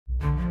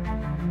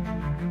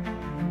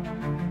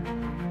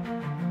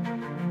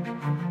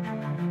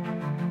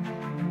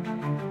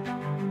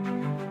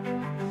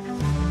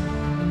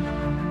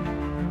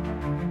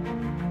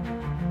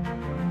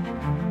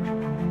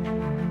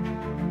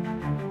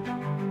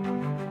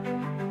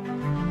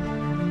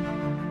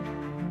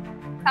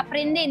sta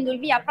prendendo il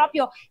via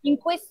proprio in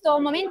questo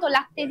momento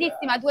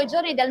l'attesissima 2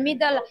 giorni del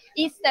Middle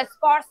East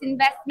Sports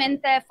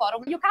Investment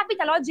Forum.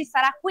 UCapital oggi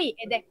sarà qui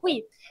ed è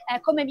qui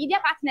come media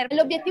partner.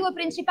 L'obiettivo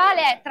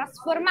principale è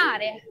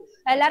trasformare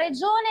la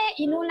regione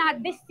in una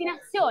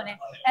destinazione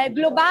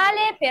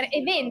globale per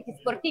eventi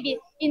sportivi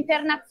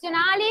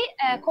internazionali,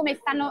 come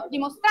stanno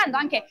dimostrando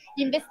anche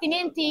gli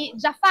investimenti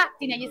già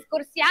fatti negli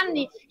scorsi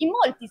anni in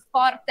molti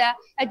sport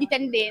di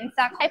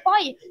tendenza. E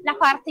poi la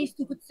parte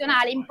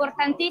istituzionale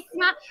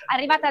importantissima,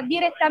 arrivata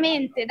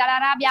direttamente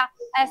dall'Arabia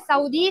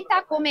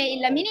Saudita, come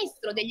il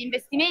ministro degli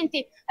investimenti,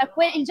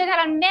 il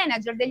general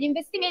manager degli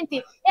investimenti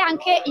e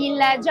anche il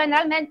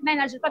general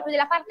manager proprio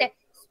della parte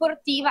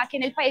sportiva che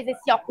nel paese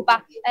si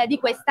occupa di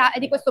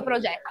questo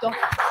progetto.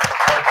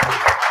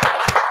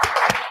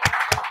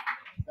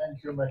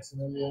 Thank you,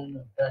 Maximilian,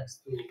 and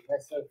thanks to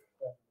MESIF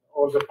and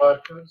all the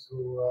partners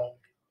who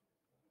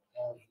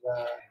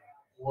have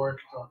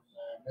worked on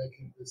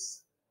making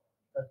this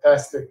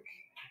fantastic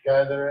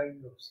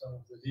gathering of some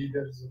of the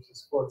leaders of the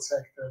sports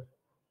sector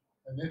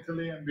in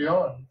Italy and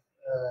beyond,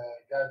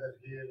 gathered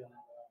here in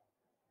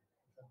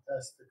the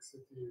fantastic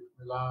city of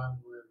Milan,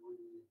 where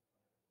we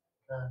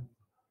can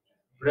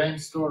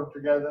brainstorm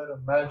together,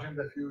 imagine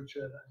the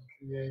future, and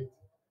create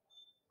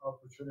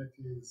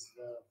opportunities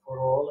for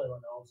all. I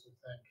want to also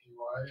thank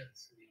EY.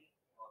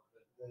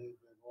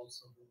 They've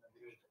also been a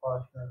great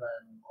partner.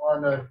 I'm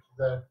honored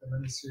that the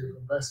Ministry of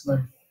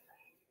Investment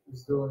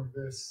is doing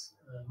this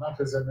not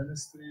as a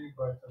ministry,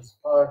 but as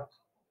part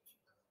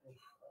of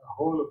a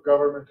whole of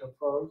government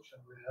approach.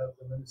 And we have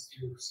the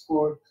Ministry of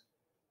Sport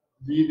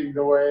leading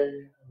the way,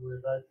 and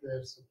we're right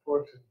there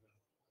supporting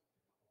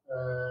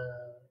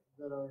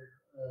them.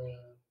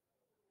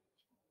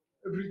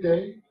 Every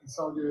day in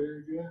Saudi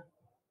Arabia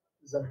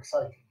is an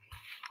exciting day.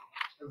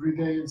 Every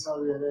day in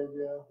Saudi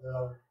Arabia, there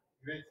are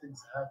great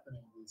things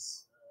happening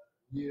these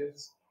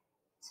years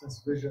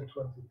since Vision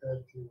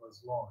 2030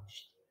 was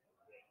launched.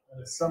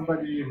 As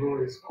somebody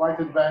who is quite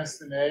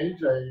advanced in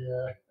age,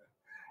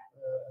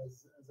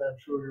 as I'm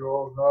sure you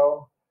all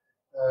know,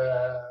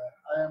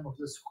 I am of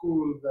the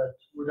school that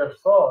would have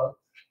thought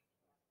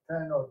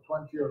 10 or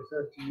 20 or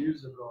 30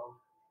 years ago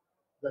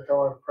that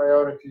our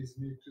priorities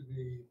need to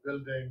be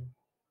building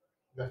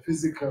the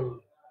physical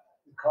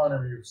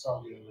economy of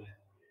Saudi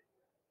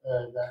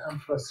Arabia, the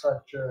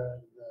infrastructure,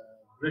 the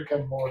brick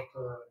and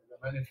mortar, the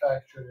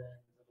manufacturing,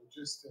 the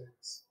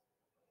logistics,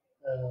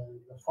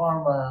 the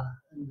pharma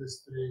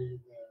industry,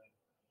 the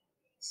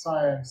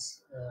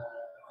science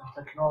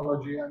and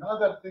technology, and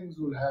other things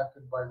will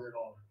happen by their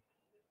own.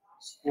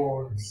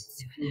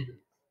 Sports included,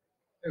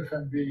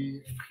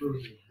 F&B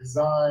included,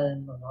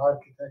 design and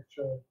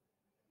architecture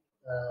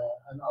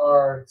and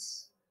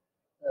arts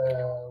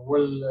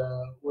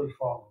will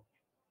follow.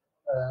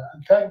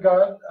 And thank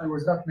God I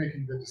was not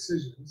making the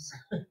decisions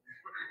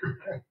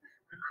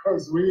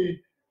because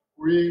we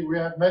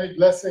have many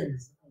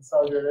blessings in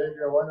Saudi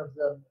Arabia. One of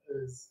them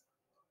is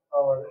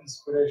our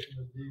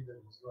inspirational leader,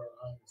 His Royal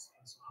Highness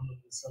Prince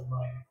Mohammed bin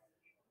Salman,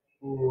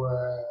 who,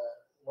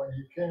 when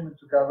he came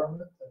into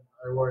government, and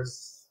I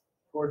was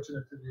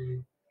fortunate to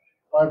be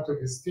part of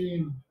his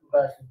team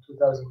back in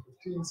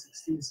 2015,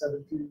 16,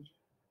 17,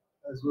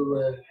 as we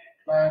were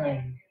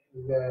planning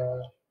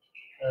the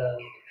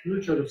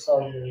future of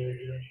Saudi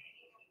Arabia,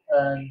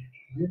 and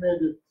he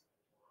made it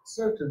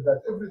certain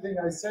that everything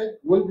I said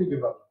will be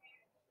developed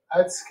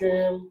at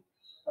scale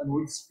and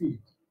with speed.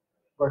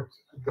 But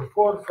at the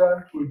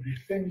forefront will be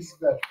things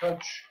that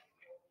touch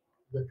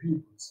the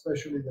people,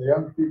 especially the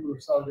young people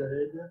of Saudi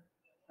Arabia,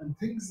 and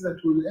things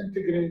that will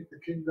integrate the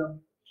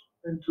kingdom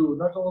into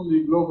not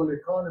only global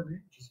economy,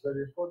 which is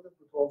very important,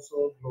 but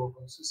also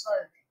global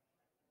society.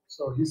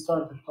 So he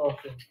started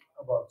talking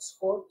about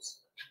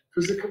sports,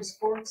 physical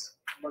sports,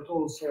 but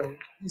also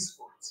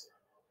esports.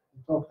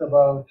 He talked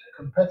about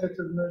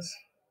competitiveness,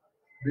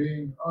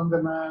 being on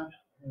the map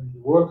in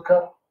the World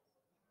Cup,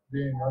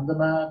 being on the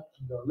map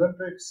in the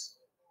Olympics,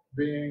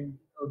 being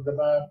on the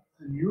map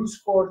in new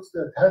sports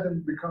that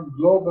hadn't become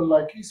global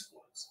like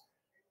esports.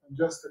 And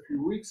just a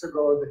few weeks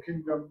ago, the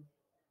kingdom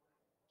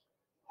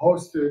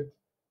hosted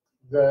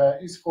the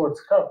Esports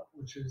Cup,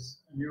 which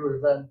is a new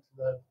event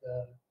that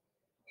the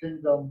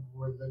kingdom,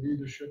 with the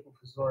leadership of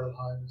His Royal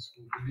Highness,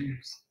 who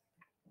believes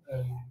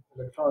in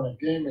electronic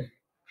gaming,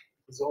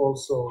 is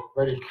also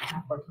very key.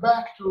 But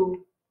back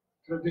to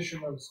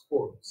traditional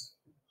sports.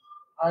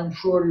 I'm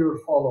sure you're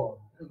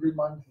following. Every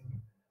month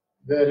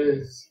there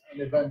is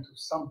an event of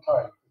some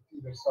type,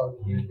 either Saudi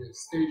Arabia is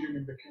staging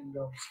in the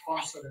kingdom,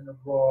 sponsoring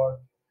abroad,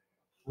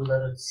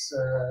 whether it's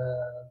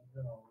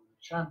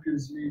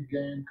Champions League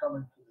game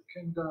coming to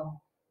the kingdom,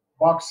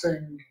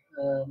 boxing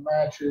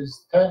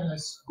matches,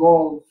 tennis,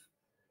 golf,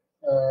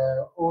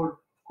 or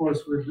of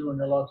course we're doing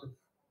a lot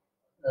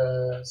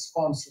of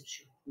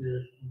sponsorship.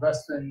 We're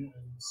investing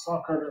in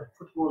soccer and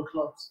football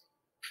clubs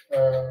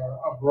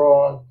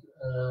abroad,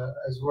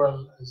 as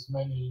well as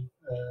many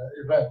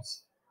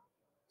events.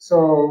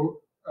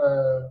 So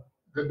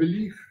the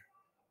belief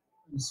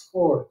in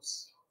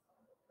sports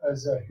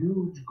as a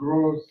huge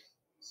growth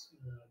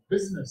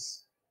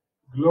business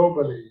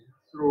globally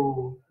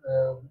through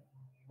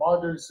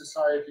modern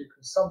society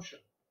consumption,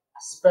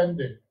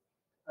 spending,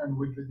 and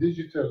with the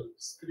digital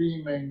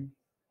streaming,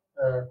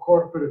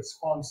 corporate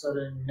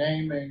sponsoring,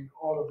 naming,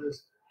 all of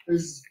this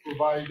is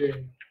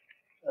providing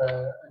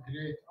a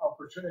great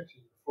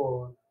opportunity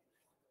for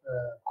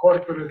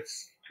corporates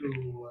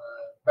to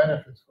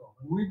benefit from.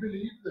 And we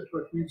believe that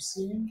what we've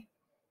seen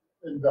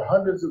in the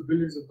hundreds of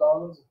billions of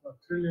dollars, if not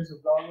trillions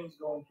of dollars,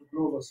 going to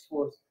global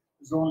sports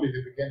is only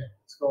the beginning.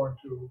 It's going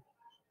to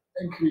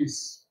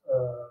increase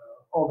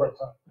over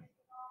time.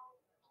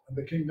 And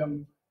the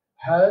kingdom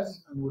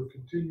has and will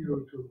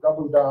continue to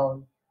double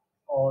down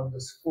on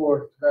the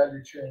sport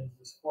value chain,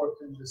 the sport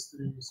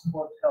industry,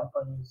 sport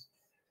companies,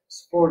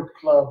 sport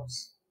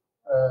clubs,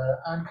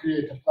 and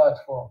create a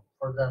platform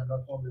for them,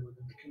 not only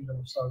within the Kingdom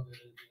of Saudi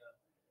Arabia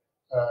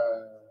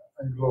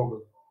and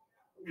globally.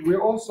 We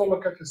also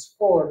look at the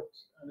sport,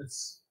 and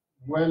it's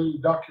well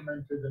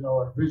documented in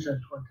our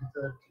Vision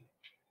 2030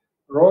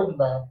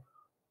 roadmap,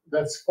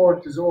 that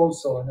sport is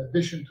also, in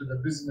addition to the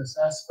business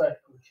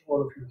aspect, which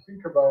all of you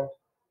think about,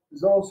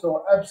 is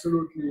also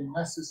absolutely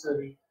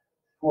necessary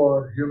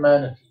for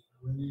humanity.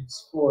 We need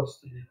sports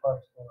to be part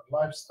of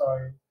our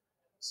lifestyle,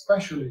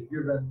 especially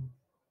given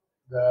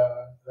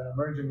the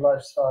emerging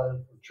lifestyle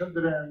for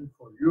children,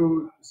 for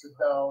youth, to sit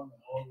down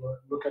and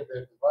look at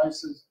their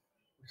devices.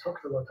 We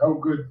talked about how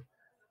good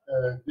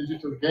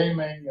digital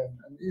gaming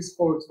and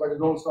esports, but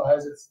it also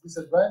has its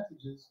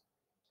disadvantages.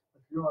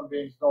 If human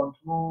beings don't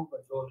move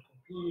and don't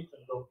compete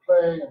and don't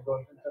play and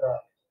don't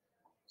interact.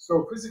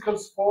 So physical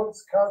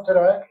sports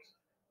counteract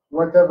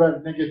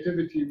whatever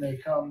negativity may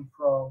come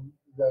from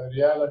the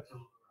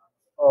reality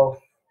of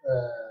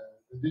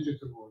the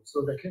digital world.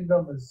 So the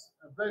kingdom is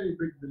a very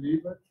big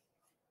believer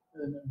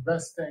in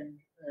investing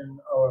in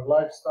our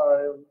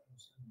lifestyle,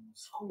 in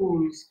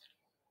schools,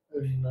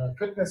 in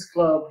fitness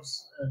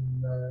clubs,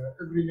 in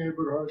every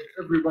neighborhood.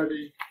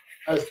 Everybody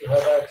has to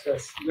have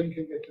access,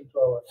 linking it into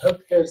our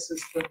healthcare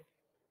system,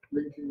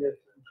 linking it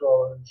into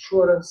our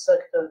insurance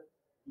sector,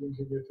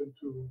 linking it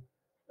into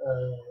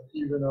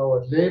even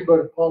our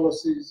labor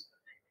policies,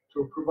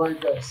 to provide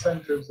the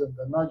incentives and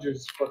the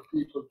nudges for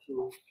people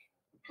to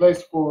play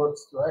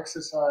sports, to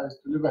exercise,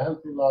 to live a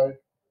healthy life,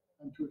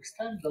 and to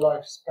extend the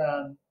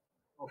lifespan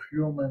of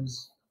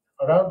humans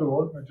around the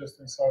world, not just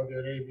in Saudi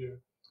Arabia,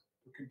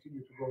 to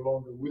continue to go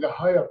longer with a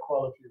higher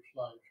quality of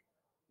life.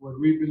 What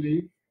we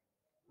believe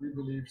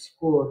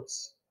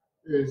sports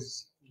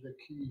is the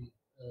key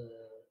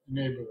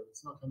enabler.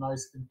 It's not a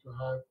nice thing to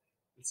have.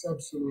 It's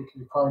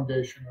absolutely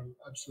foundational,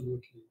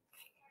 absolutely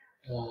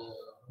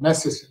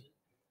necessary.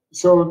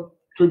 So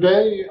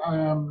today I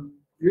am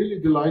really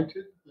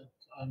delighted that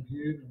I'm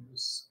here in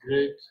this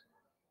great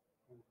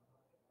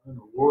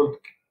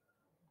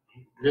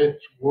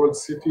world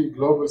city,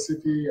 global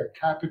city, a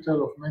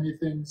capital of many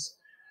things.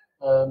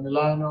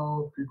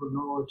 Milano, people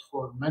know it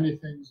for many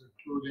things,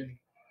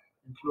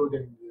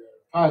 including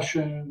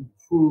fashion,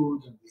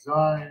 food, and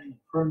design, and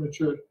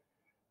furniture.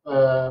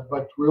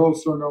 But we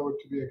also know it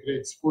to be a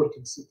great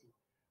sporting city,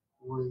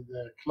 with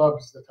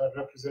clubs that are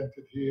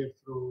represented here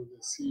through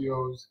the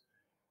CEOs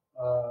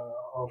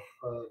of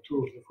two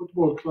of the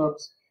football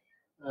clubs.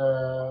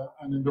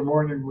 And in the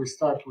morning, we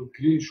start with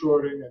green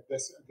shoring,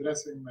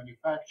 addressing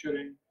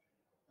manufacturing,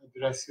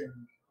 addressing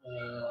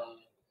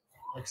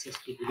access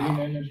to green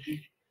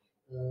energy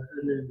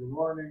early in the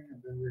morning.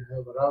 And then we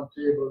have a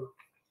roundtable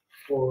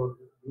for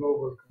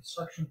global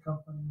construction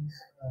companies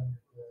and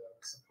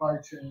supply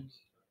chains.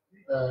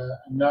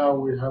 And now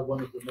we have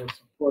one of the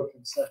most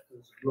important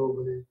sectors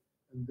globally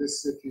in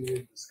this city,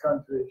 in this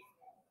country,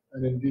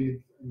 and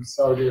indeed in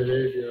Saudi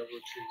Arabia,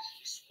 which is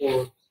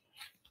sport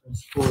and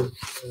sport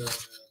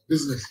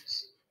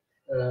businesses.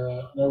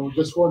 And I would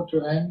just want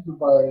to end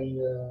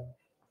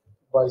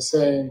by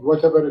saying,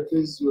 whatever it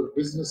is your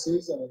business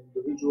is, an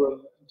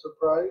individual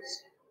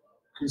enterprise,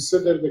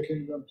 consider the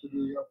kingdom to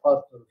be a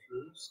partner of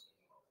yours.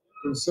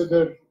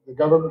 Consider the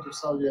government of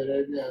Saudi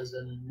Arabia as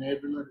an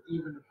enabler,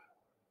 even if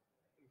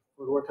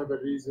for whatever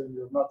reason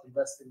you're not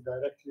investing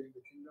directly in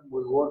the kingdom.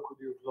 We'll work with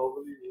you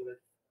globally. We're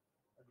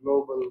a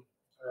global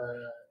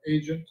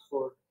agent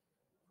for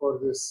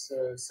this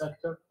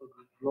sector, for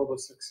global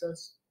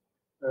success.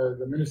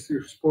 The Ministry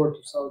of Sport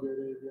of Saudi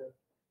Arabia,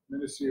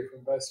 Ministry of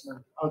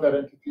Investment, other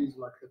entities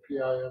like the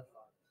PIF,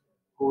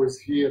 who is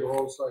here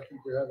also. I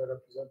think we have a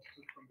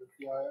representative from the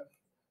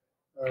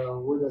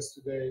PIF with us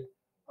today,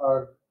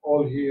 are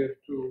all here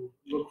to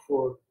look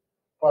for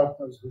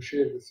partners who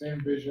share the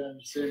same vision,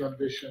 same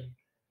ambition,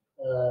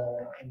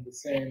 and the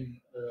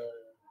same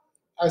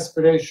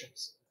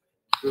aspirations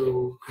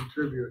to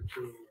contribute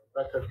to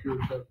a better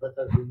future,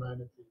 better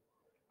humanity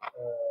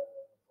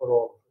for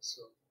all of us.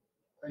 So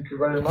thank you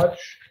very much.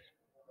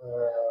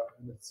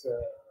 And it's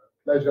a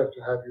pleasure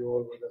to have you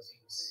all with us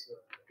in this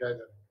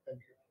gathering.